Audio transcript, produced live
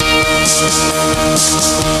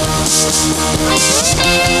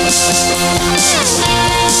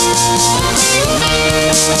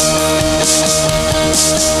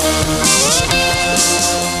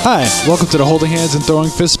Hi, welcome to the Holding Hands and Throwing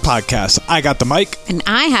Fists podcast. I got the mic. And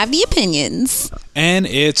I have the opinions. And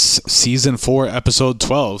it's season 4, episode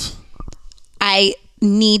 12. I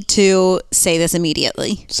need to say this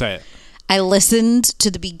immediately. Say it. I listened to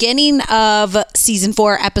the beginning of season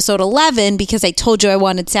 4, episode 11, because I told you I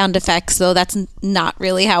wanted sound effects, though that's not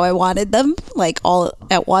really how I wanted them, like all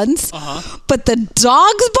at once. But the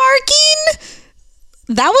dogs barking,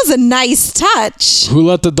 that was a nice touch. Who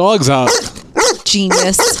let the dogs out?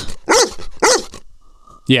 Genius.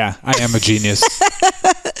 Yeah, I am a genius.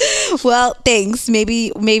 Well, thanks.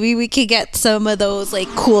 Maybe we could get some of those like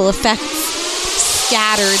cool effects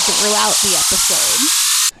scattered throughout the episode.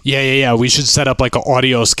 Yeah. We should set up like an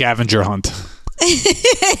audio scavenger hunt.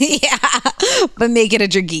 Yeah, but make it a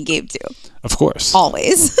drinking game too. Of course.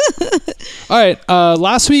 Always. All right.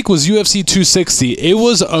 Last week was UFC 260. It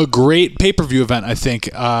was a great pay-per-view event, I think.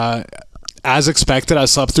 As expected, I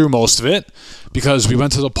slept through most of it because we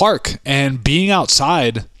went to the park, and being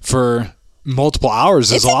outside for multiple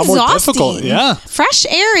hours is a lot more difficult. Yeah. Fresh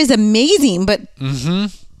air is amazing, but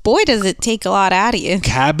boy, does it take a lot out of you.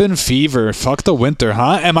 Cabin fever. Fuck the winter,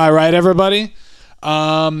 huh? Am I right, everybody?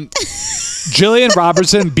 Jillian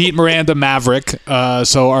Robertson beat Miranda Maverick.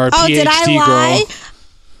 So our PhD did I lie? girl.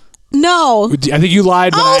 No. I think you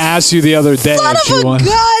lied when I asked you the other day son if she of a won.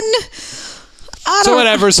 gun. So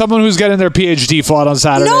whatever. Someone who's getting their PhD fought on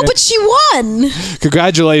Saturday. No, but she won.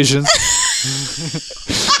 Congratulations.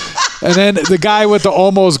 And then the guy with the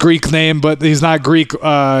almost Greek name, but he's not Greek, he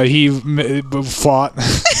fought.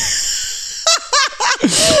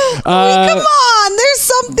 Come on. There's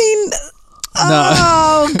something...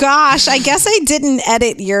 Oh gosh, I guess I didn't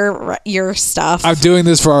edit your stuff. I'm doing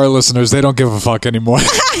this for our listeners. They don't give a fuck anymore.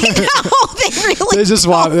 I know, they really They just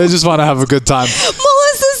want to have a good time.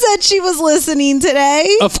 Melissa said she was listening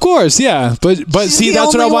today. Of course, yeah. But She's see, the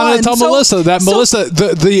that's what I only wanted to tell one. Melissa. Melissa,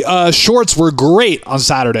 the shorts were great on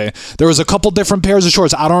Saturday. There was a couple different pairs of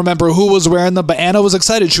shorts. I don't remember who was wearing them, but Anna was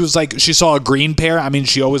excited. She was like, she saw a green pair. I mean,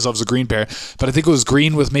 she always loves a green pair, but I think it was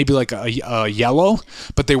green with maybe like a yellow,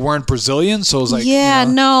 but they weren't Brazilian. So it was like, yeah,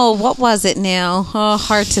 no. What was it now? Oh,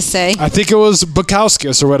 hard to say. I think it was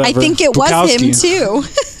Bukowskis or whatever. I think it was him too.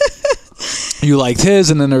 You liked his,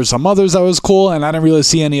 and then there's some others that was cool, and I didn't really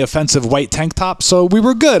see any offensive white tank tops, so we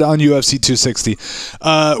were good on UFC 260.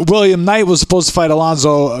 William Knight was supposed to fight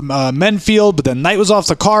Alonzo Menfield, but then Knight was off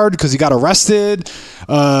the card because he got arrested.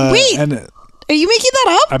 Wait, and are you making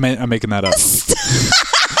that up? I'm making that up.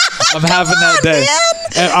 I'm having that day.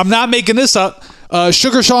 And I'm not making this up.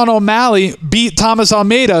 Sugar Sean O'Malley beat Thomas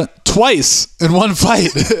Almeida twice in one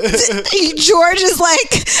fight. George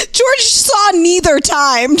saw neither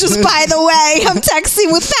time. Just by the way, I'm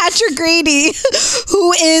texting with Patrick Grady,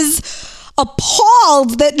 who is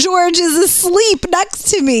appalled that George is asleep next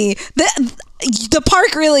to me. The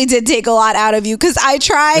park really did take a lot out of you because I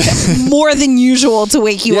tried more than usual to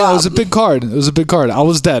wake you up. Yeah, it was a big card. I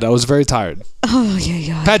was dead. I was very tired. Oh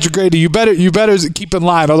yeah. Patrick Grady, you better keep in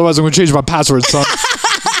line, otherwise I'm going to change my password, son.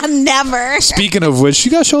 Never. Speaking of which,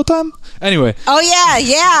 you got Showtime? Anyway. Oh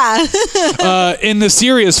yeah. In the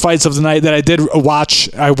serious fights of the night that I did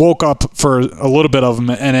watch, I woke up for a little bit of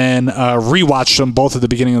them and then rewatched them both at the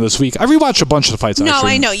beginning of this week. I rewatched a bunch of the fights. No,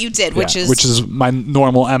 actually. I know you did, which is my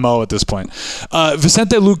normal MO at this point.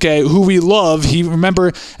 Vicente Luque, who we love, remember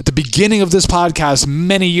at the beginning of this podcast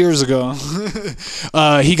many years ago,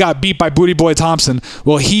 he got beat by Booty Boy Thompson.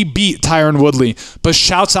 Well, he beat Tyron Woodley, but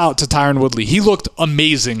shouts out to Tyron Woodley. He looked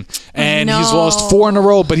amazing, and he's lost 4 in a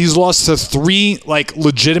row, but he's lost to 3 like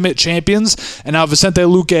legitimate champions, and now Vicente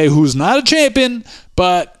Luque, who's not a champion,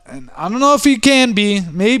 but I don't know if he can be.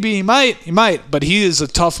 Maybe he might, but he is a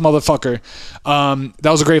tough motherfucker.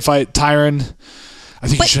 That was a great fight. Tyron, I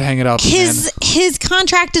think you should hang it up. His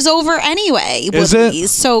contract is over anyway. Is it?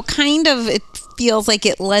 So kind of it feels like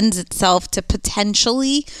it lends itself to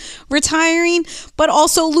potentially retiring. But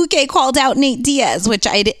also Luque called out Nate Diaz, which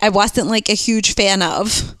I wasn't like a huge fan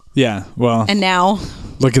of. Yeah, well. And now...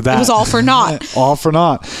 Look at that. It was all for naught. All for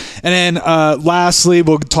naught. And then lastly,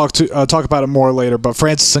 we'll talk about it more later, but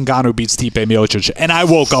Francis Ngannou beats Stipe Miocic. And I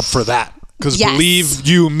woke up for that. Because believe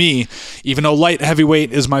you me, even though light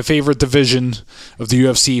heavyweight is my favorite division of the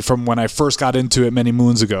UFC from when I first got into it many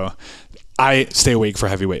moons ago, I stay awake for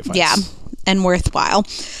heavyweight fights. Yeah, and worthwhile.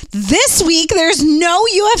 This week, there's no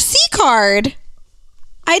UFC card.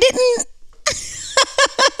 I didn't...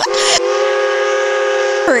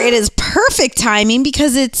 It is perfect timing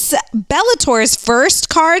because it's Bellator's first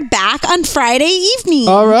card back on Friday evening.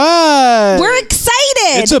 All right. We're excited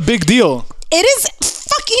It's a big deal. It is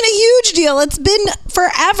fucking a huge deal. It's been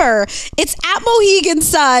forever. It's at Mohegan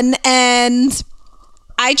Sun, and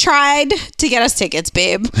I tried to get us tickets,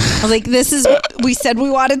 babe. I was like, we said we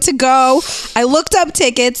wanted to go. I looked up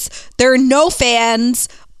tickets. There are no fans.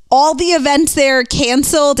 All the events there are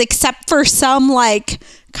canceled except for some like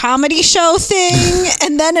comedy show thing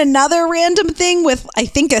and then another random thing with, I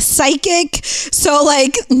think, a psychic. So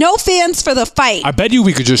like no fans for the fight. I bet you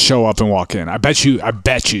we could just show up and walk in. I bet you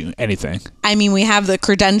anything. I mean, we have the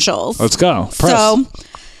credentials. Let's go. Press. So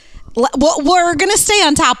we're going to stay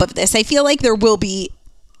on top of this. I feel like there will be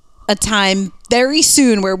a time very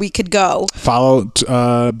soon where we could go. Follow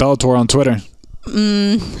Bellator on Twitter.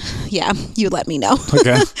 Yeah, you let me know.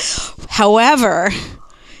 Okay. However,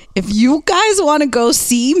 if you guys want to go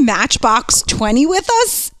see Matchbox 20 with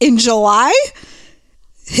us in July,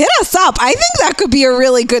 hit us up. I think that could be a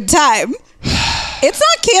really good time. It's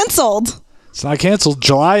not canceled. It's not canceled.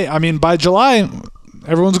 By July,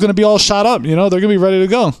 everyone's going to be all shot up. They're going to be ready to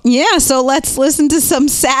go. Yeah, so let's listen to some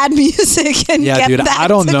sad music and get dude, back I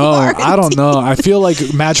don't to know. quarantine. I don't know. I feel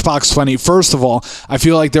like Matchbox 20, first of all, I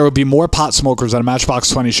feel like there would be more pot smokers at a Matchbox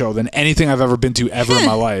 20 show than anything I've ever been to ever in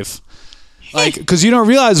my life. Like, because you don't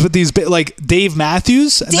realize with these, like, Dave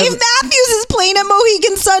Matthews. Dave Matthews is playing at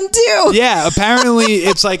Mohegan Sun, too. Yeah, apparently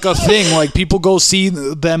it's like a thing. Like, people go see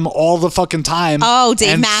them all the fucking time. Oh,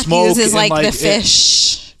 Dave Matthews is like the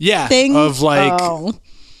fish thing? Of like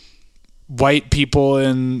white people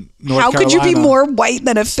in North Carolina. How could you be more white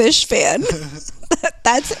than a fish fan?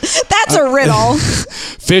 That's a riddle.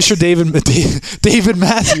 Fish or David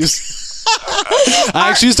Matthews? I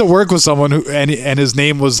actually used to work with someone and his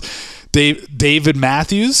name was David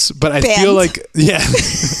Matthews, but I feel like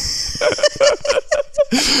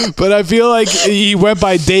but I feel like he went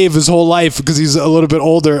by Dave his whole life because he's a little bit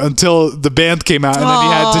older until the band came out and then he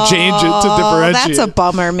had to change it to differentiate. That's a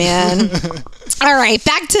bummer, man. All right,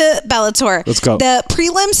 back to Bellator. Let's go. The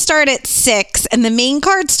prelims start at 6 and the main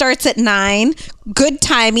card starts at 9. Good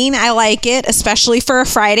timing. I like it, especially for a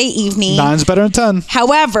Friday evening. 9's better than 10.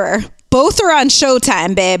 However, both are on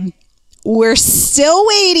Showtime, babe. We're still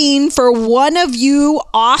waiting for one of you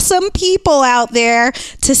awesome people out there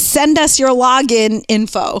to send us your login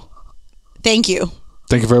info. Thank you.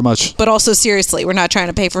 Thank you very much. But also, seriously, we're not trying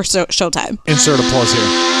to pay for Showtime. Insert applause here.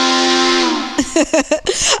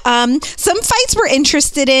 Some fights we're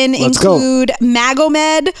interested in Let's include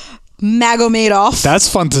Magomedov.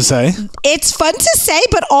 That's fun to say. It's fun to say,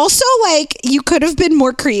 but also like you could have been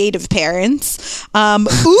more creative parents. Usman.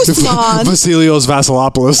 Vasilios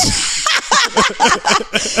Vasilopoulos.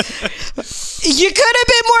 You could have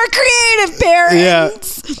been more creative parents. Yeah.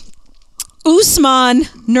 Usman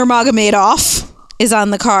Nurmagomedov is on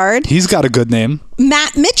the card. He's got a good name.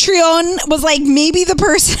 Matt Mitrione was like maybe the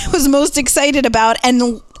person I was most excited about, and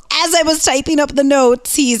as I was typing up the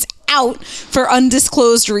notes, he's out for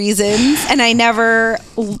undisclosed reasons, and I never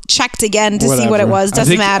checked again to see what it was.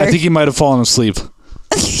 Doesn't matter. I think he might have fallen asleep.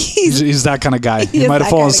 He's that kind of guy. He might have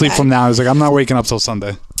fallen asleep from now. He's like, I'm not waking up till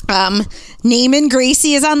Sunday. Naaman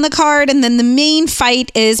Gracie is on the card, and then the main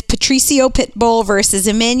fight is Patricio Pitbull versus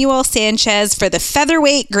Emmanuel Sanchez for the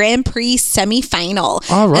featherweight Grand Prix semifinal.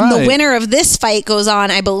 All right. And the winner of this fight goes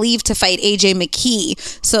on, I believe, to fight AJ McKee.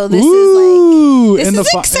 So this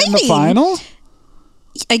is exciting. In the final?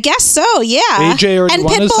 I guess so, yeah. AJ already and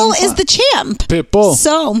won Pitbull is the champ. Pitbull.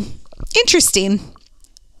 So interesting.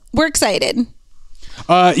 We're excited.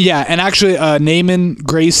 Yeah, and actually, Naaman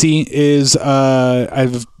Gracie is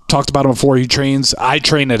I've talked about him before. I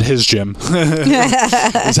train at his gym.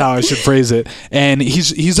 Is how I should phrase it. And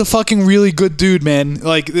he's a fucking really good dude, man.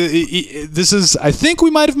 Like this is, I think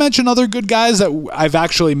we might have mentioned other good guys that I've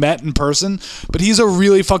actually met in person, but he's a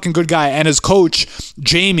really fucking good guy. And his coach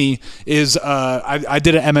Jamie is I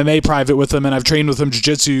did an MMA private with him, and I've trained with him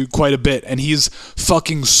jiu-jitsu quite a bit, and he's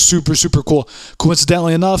fucking super super cool.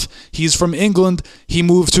 Coincidentally enough, he's from England. He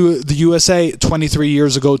moved to the USA 23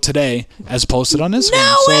 years ago today, as posted on Instagram.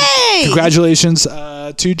 No way! Congratulations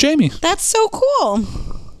to Jamie. That's so cool.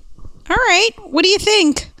 All right. What do you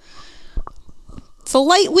think? It's a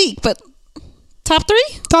light week, but top 3?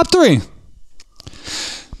 Top 3.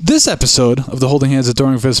 This episode of the Holding Hands at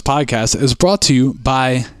During Fist podcast is brought to you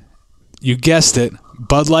by, you guessed it,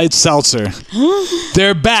 Bud Light Seltzer.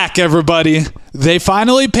 They're back, everybody. They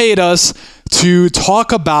finally paid us to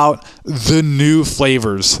talk about the new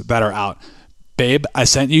flavors that are out. Babe, I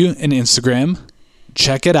sent you an Instagram.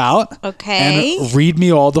 Check it out. Okay. And read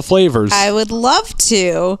me all the flavors. I would love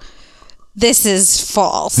to. This is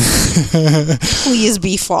false. Please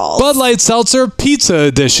be false. Bud Light Seltzer Pizza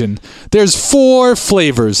Edition. There's 4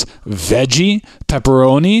 flavors: veggie,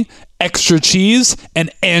 pepperoni, extra cheese, and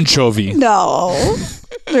anchovy. No.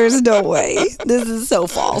 There's no way. This is so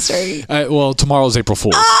false, right? Well, tomorrow's April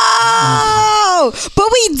Fool's. Oh, but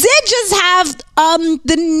we did just have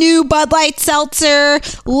the new Bud Light Seltzer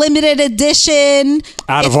limited edition.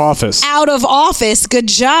 Out of office. Out of office. Good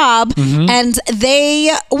job. And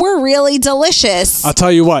they were really delicious. I'll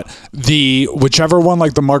tell you what, whichever one,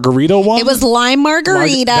 like the margarita one. It was lime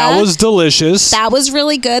margarita. That was delicious. That was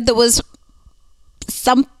really good. There was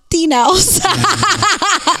something else.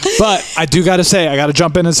 But I do got to say, I got to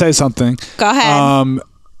jump in and say something. Go ahead.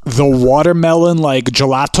 The watermelon, like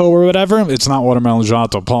gelato or whatever, it's not watermelon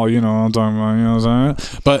gelato, Paul, you know what I'm talking about, you know what I'm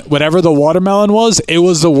saying? But whatever the watermelon was, it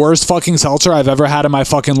was the worst fucking seltzer I've ever had in my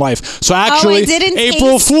fucking life. So actually,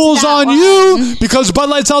 April Fool's on you because Bud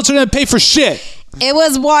Light Seltzer didn't pay for shit. It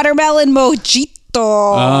was watermelon mojito.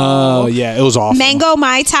 Oh, yeah, it was awful. Mango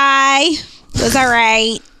Mai Tai was all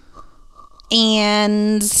right.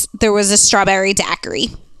 And there was a strawberry daiquiri.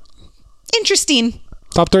 Interesting.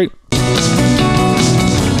 Top 3.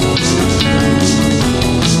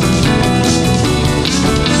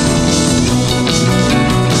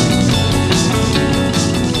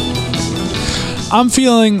 I'm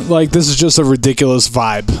feeling like this is just a ridiculous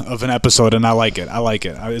vibe of an episode, and I like it.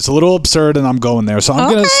 It's a little absurd, and I'm going there. So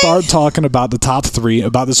I'm going to start talking about the top 3,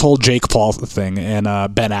 about this whole Jake Paul thing and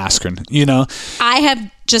Ben Askren. You know, I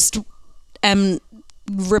am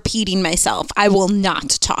repeating myself. I will not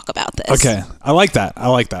talk about this. Okay, I like that.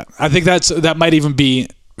 I think that might even be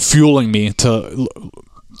fueling me to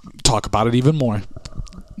talk about it even more.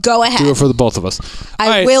 Go ahead. Do it for the both of us.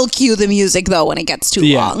 I will cue the music, though, when it gets too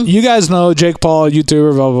long. You guys know Jake Paul,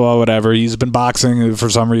 YouTuber, blah, blah, blah, whatever. He's been boxing for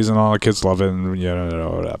some reason. All the kids love it. And,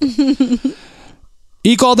 whatever.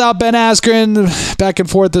 He called out Ben Askren, back and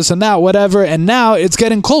forth, this and that, whatever. And now it's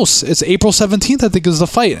getting close. It's April 17th, I think, is the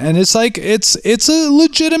fight. And it's like, it's a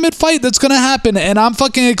legitimate fight that's going to happen. And I'm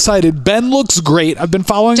fucking excited. Ben looks great. I've been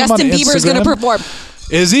following him on Instagram. Justin Bieber's going to perform.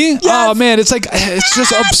 Is he? Yes. Oh, man. It's like, it's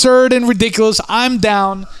just absurd and ridiculous. I'm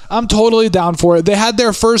down. I'm totally down for it. They had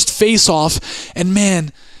their first face-off, and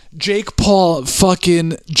man, Jake Paul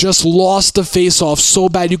fucking just lost the face-off so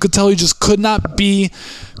bad. You could tell he just could not be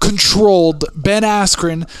controlled. Ben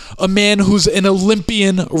Askren, a man who's an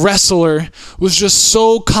Olympian wrestler, was just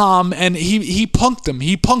so calm, and he punked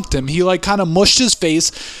him. He like kind of mushed his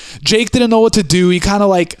face. Jake didn't know what to do. He kind of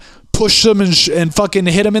like pushed him and fucking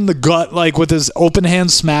hit him in the gut like with his open hand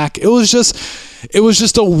smack. It was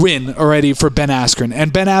just a win already for Ben Askren.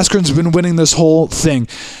 And Ben Askren's been winning this whole thing.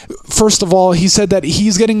 First of all, he said that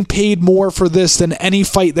he's getting paid more for this than any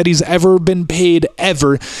fight that he's ever been paid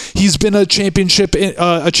ever. He's been a champion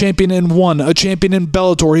in one, a champion in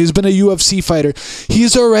Bellator. He's been a UFC fighter.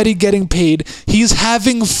 He's already getting paid. He's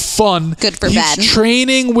having fun. Good for Ben. Ben. He's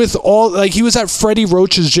training with he was at Freddie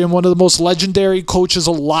Roach's gym, one of the most legendary coaches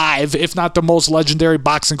alive, if not the most legendary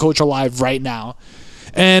boxing coach alive right now.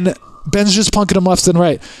 And Ben's just punking him left and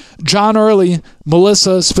right. John Early,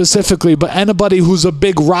 Melissa specifically, but anybody who's a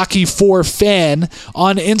big Rocky IV fan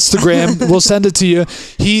on Instagram will send it to you.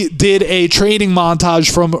 He did a training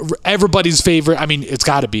montage from everybody's favorite. I mean, it's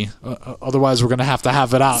got to be. Otherwise, we're going to have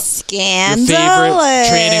it out. Scandalous. Your favorite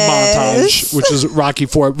training montage, which is Rocky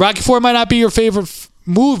IV. Rocky IV might not be your favorite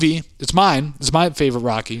movie. It's mine. It's my favorite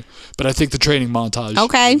Rocky. But I think the training montage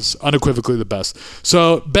is unequivocally the best.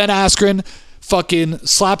 So, Ben Askren fucking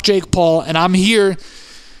slap Jake Paul, and I'm here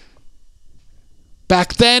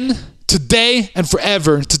back then, today, and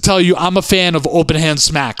forever to tell you I'm a fan of open hand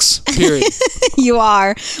smacks, period. You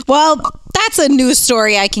are. Well, that's a news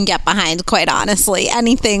story I can get behind, quite honestly.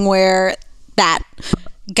 Anything where that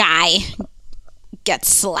guy gets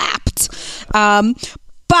slapped.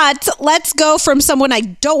 But let's go from someone I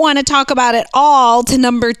don't want to talk about at all to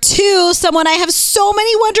number 2, someone I have so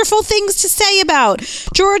many wonderful things to say about.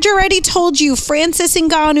 George already told you Francis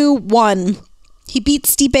Ngannou won. He beat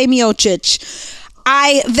Stipe Miocic.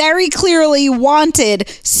 I very clearly wanted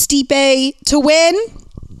Stipe to win.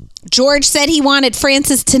 George said he wanted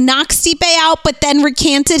Francis to knock Stipe out, but then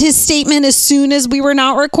recanted his statement as soon as we were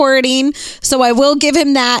not recording. So I will give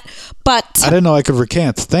him that. But I didn't know I could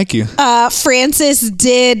recant. Thank you. Francis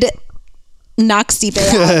did knock Stipe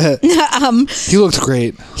out. He looked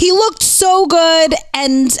great. He looked so good.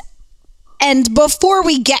 And before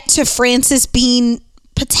we get to Francis being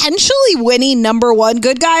potentially winning number 1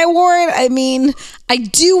 good guy award, I mean, I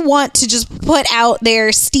do want to just put out there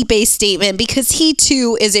Stipe's statement because he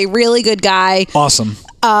too is a really good guy. Awesome.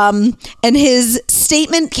 And his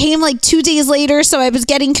statement came like 2 days later, so I was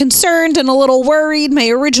getting concerned and a little worried. My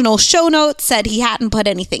original show notes said he hadn't put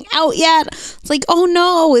anything out yet. It's like, oh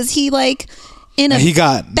no, is he like in a he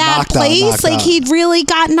got bad place. Like he really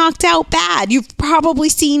got knocked out bad. You've probably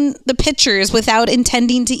seen the pictures without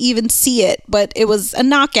intending to even see it, but it was a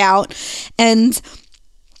knockout, and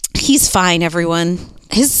he's fine, everyone.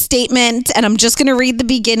 His statement, and I'm just going to read the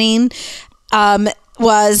beginning,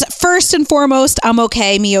 was, "First and foremost, I'm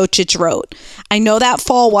okay," Miocic wrote. "I know that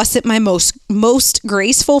fall wasn't my most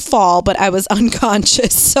graceful fall, but I was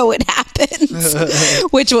unconscious, so it happens,"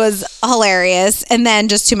 which was hilarious. And then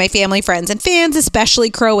just to my family, friends, and fans, especially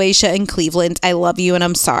Croatia and Cleveland, I love you and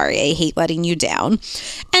I'm sorry. I hate letting you down.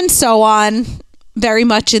 And so on. Very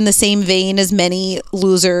much in the same vein as many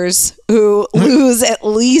losers who lose at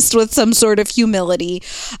least with some sort of humility.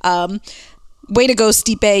 Way to go,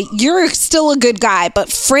 Stipe. You're still a good guy,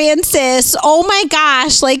 but Francis, oh my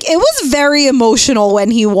gosh, like it was very emotional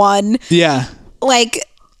when he won. Yeah. Like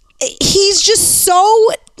he's just so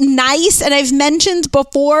nice, and I've mentioned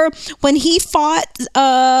before when he fought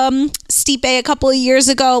Stipe a couple of years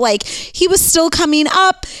ago, like he was still coming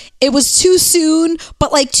up. It was too soon,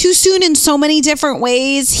 but like too soon in so many different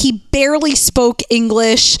ways. He barely spoke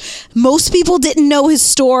English. Most people didn't know his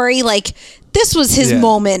story. Like this was his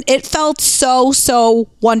moment. It felt so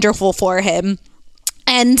wonderful for him.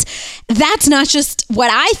 And that's not just what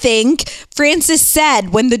I think. Francis said,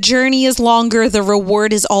 when the journey is longer, the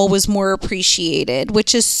reward is always more appreciated,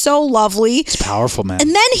 which is so lovely. It's powerful, man.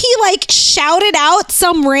 And then he like shouted out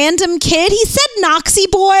some random kid. He said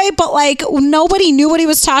Noxy Boy, but like nobody knew what he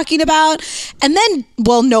was talking about. And then,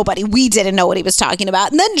 well, we didn't know what he was talking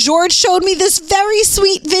about. And then George showed me this very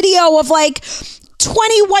sweet video of like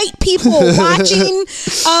 20 white people watching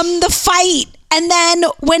the fight. And then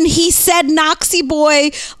when he said Noxy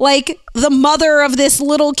Boy, like the mother of this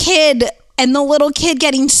little kid and the little kid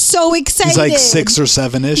getting so excited. He's like 6 or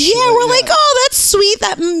 7-ish. Yeah, we're like, oh, that's sweet.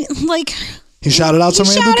 That like he shouted out some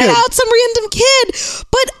random kid.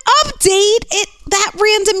 But update, that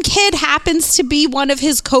random kid happens to be one of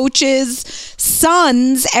his coach's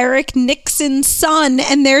sons, Eric Nixon's son,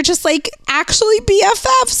 and they're just like actually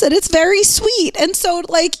BFFs, and it's very sweet. And so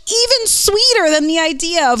like even sweeter than the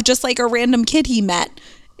idea of just like a random kid he met.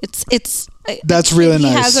 That's really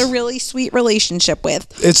nice. He has a really sweet relationship with.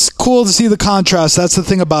 It's cool to see the contrast. That's the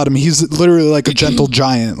thing about him. He's literally like a gentle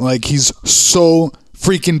giant. Like he's so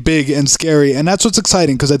freaking big and scary, and that's what's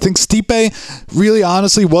exciting, because I think Stipe really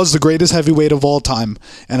honestly was the greatest heavyweight of all time,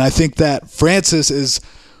 and I think that Francis is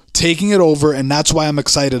taking it over, and that's why I'm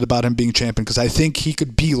excited about him being champion, because I think he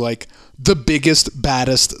could be like the biggest,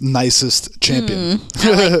 baddest, nicest champion.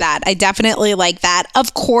 I like that. I definitely like that.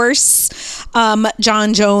 Of course,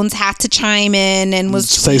 John Jones had to chime in and was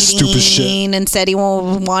say stupid shit and said he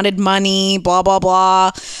wanted money, blah, blah,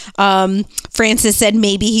 blah. Francis said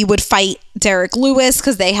maybe he would fight Derek Lewis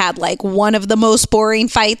because they had like one of the most boring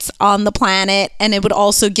fights on the planet, and it would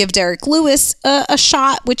also give Derek Lewis a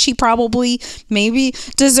shot, which he probably maybe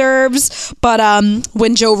deserves. But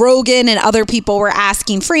when Joe Rogan and other people were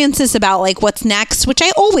asking Francis about like what's next, which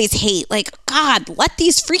I always hate, like, God, let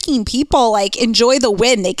these freaking people like enjoy the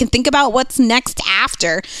win. They can think about what's next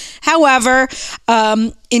after. However,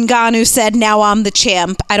 Ngannou said, "Now I'm the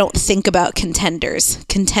champ. I don't think about contenders.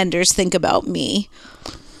 Contenders think about me."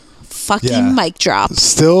 Fucking mic drop.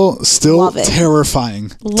 Still terrifying.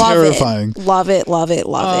 Terrifying. Love it.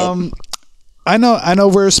 I know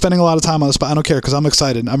we're spending a lot of time on this, but I don't care because I'm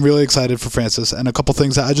excited. I'm really excited for Francis, and a couple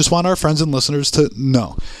things that I just want our friends and listeners to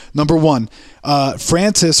know. Number one,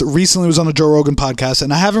 Francis recently was on the Joe Rogan podcast,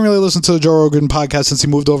 and I haven't really listened to the Joe Rogan podcast since he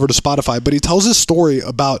moved over to Spotify, but he tells his story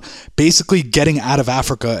about basically getting out of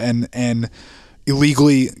Africa and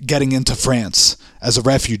illegally getting into France as a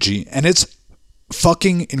refugee, and it's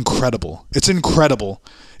fucking incredible. It's incredible.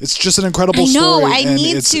 It's just an incredible story. I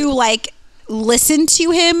need to like listen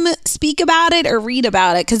to him speak about it or read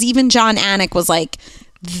about it, because even John Anik was like,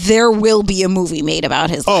 there will be a movie made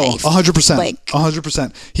about his life. 100%. Like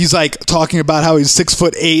 100%. He's like talking about how he's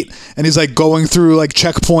 6'8" and he's like going through like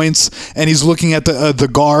checkpoints and he's looking at the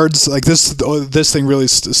guards. Like this thing really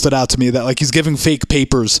stood out to me, that like he's giving fake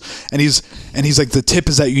papers and he's like, the tip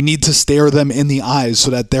is that you need to stare them in the eyes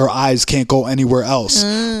so that their eyes can't go anywhere else.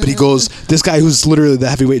 But he goes, this guy who's literally the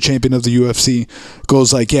heavyweight champion of the UFC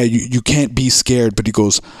goes like, yeah, you can't be scared. But he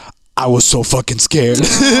goes, I was so fucking scared,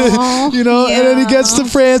 you know. Yeah. And then he gets to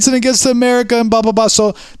France and he gets to America and blah blah blah.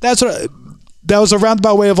 So that was a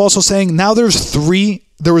roundabout way of also saying now there was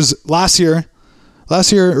last year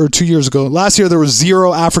or 2 years ago. Last year there was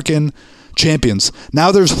 0 African champions.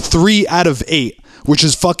 Now there's 3 out of 8, which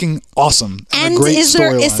is fucking awesome. And isn't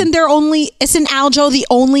Aljo the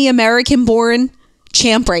only American born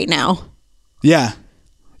champ right now? Yeah.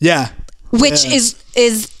 Which is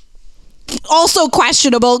also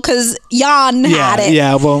questionable because Jan had it.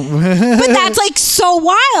 Yeah, well, But that's like so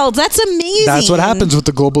wild. That's amazing. that's what happens with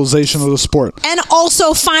the globalization of the sport. And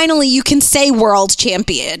also, finally, you can say world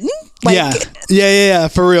champion. Like, Yeah,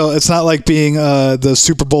 for real. It's not like being the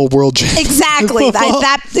Super Bowl world champion. Exactly.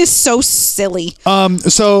 That is so silly.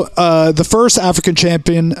 So the first African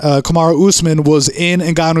champion, Kamaru Usman, was in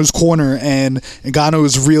Ngannou's corner, and Ngannou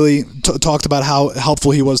was really talked about how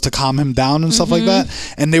helpful he was to calm him down and stuff like that.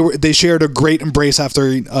 And they shared a great embrace after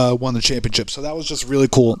he won the championship. So that was just really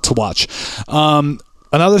cool to watch.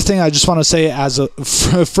 Another thing I just want to say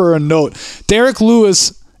for a note, Derek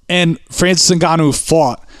Lewis and Francis Ngannou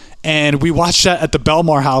fought. And we watched that at the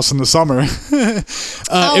Belmar House in the summer.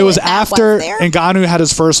 It was after Ngannou had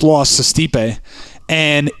his first loss to Stipe.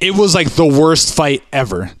 And it was like the worst fight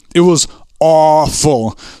ever. It was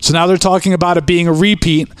awful. So now they're talking about it being a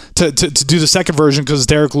repeat to do the second version because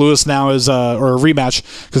Derek Lewis now is, or a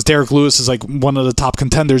rematch, because Derek Lewis is like one of the top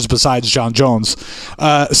contenders besides John Jones.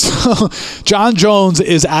 So John Jones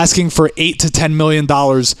is asking for $8 to $10 million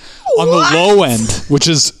on the low end, which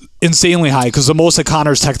is insanely high because the most that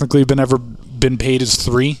Conor's technically been paid is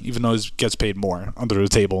 3, even though he gets paid more under the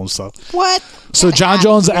table and stuff. What? So John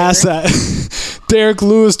Jones asked that. Derek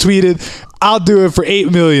Lewis tweeted, "I'll do it for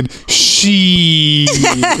 $8 million." She.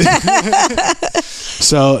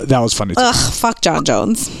 So that was funny too. Ugh, fuck John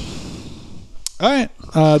Jones. All right,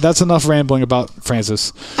 that's enough rambling about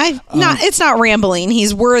Francis. It's not rambling.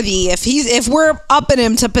 He's worthy. If we're upping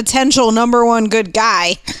him to potential number 1 good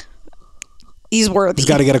guy, he's worthy. He's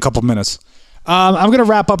got to get a couple minutes. I'm going to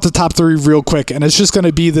wrap up the top 3 real quick, and it's just going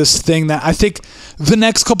to be this thing that I think the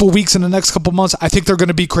next couple weeks and the next couple months, I think they're going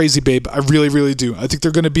to be crazy, babe. I really, really do. I think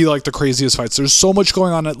they're going to be like the craziest fights. There's so much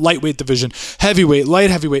going on at lightweight division, heavyweight,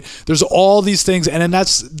 light heavyweight. There's all these things, and then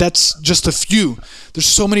that's just a few. There's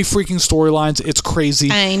so many freaking storylines. It's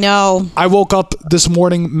crazy. I know. I woke up this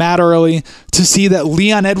morning mad early to see that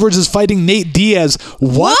Leon Edwards is fighting Nate Diaz.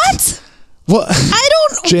 What? I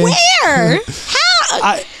don't. Where?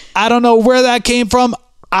 How? I don't know where that came from.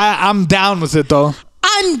 I'm down with it though.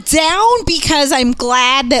 I'm down because I'm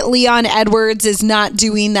glad that Leon Edwards is not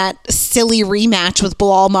doing that silly rematch with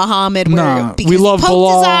Bilal Muhammad. No, we love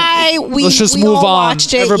Bilal. Let's just move on.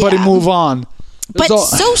 Everybody move on. But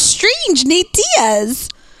so strange, Nate Diaz.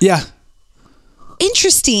 Yeah.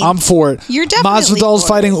 Interesting. I'm for it. You're definitely Masvidal's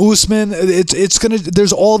fighting Usman. It's gonna.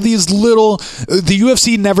 There's all these little. The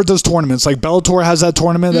UFC never does tournaments. Like Bellator has that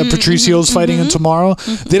tournament that Patricio's fighting in tomorrow.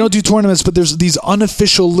 They don't do tournaments, but there's these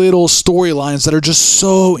unofficial little storylines that are just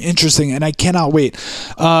so interesting, and I cannot wait.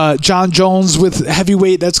 John Jones with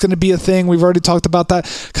heavyweight. That's going to be a thing. We've already talked about that.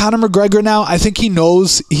 Conor McGregor now. I think he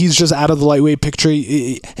knows he's just out of the lightweight picture,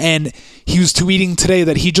 and he was tweeting today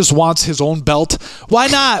that he just wants his own belt. Why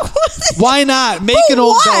not? Why not? Make an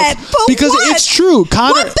old belt. Because it's true.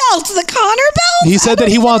 Conor, what belt? The Conor belt? He said that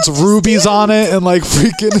he wants rubies on it and like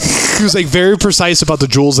freaking. He was like very precise about the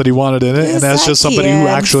jewels that he wanted in it, and that's just somebody who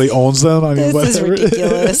actually owns them. I mean, this whatever. is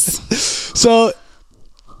ridiculous. So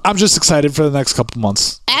I'm just excited for the next couple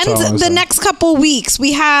months. And the next couple weeks,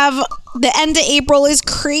 we have the end of April is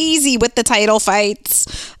crazy with the title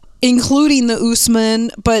fights, including the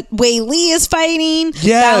Usman, but Wei Li is fighting.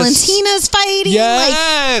 Yes. Valentina's fighting. Yes.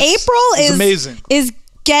 Like April is amazing. Is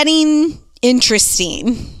getting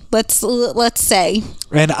interesting. Let's say.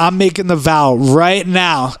 And I'm making the vow right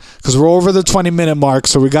now because we're over the 20-minute mark,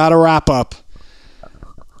 so we got to wrap up.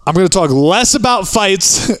 I'm going to talk less about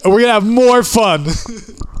fights, and we're going to have more fun.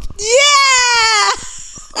 Yeah!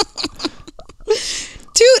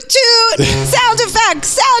 Toot toot! Sound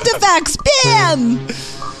effects! Bam!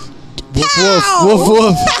 Woof, woof, woof,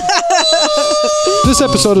 woof. This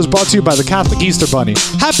episode is brought to you by the Catholic Easter Bunny.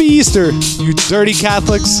 Happy Easter, you dirty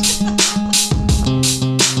Catholics.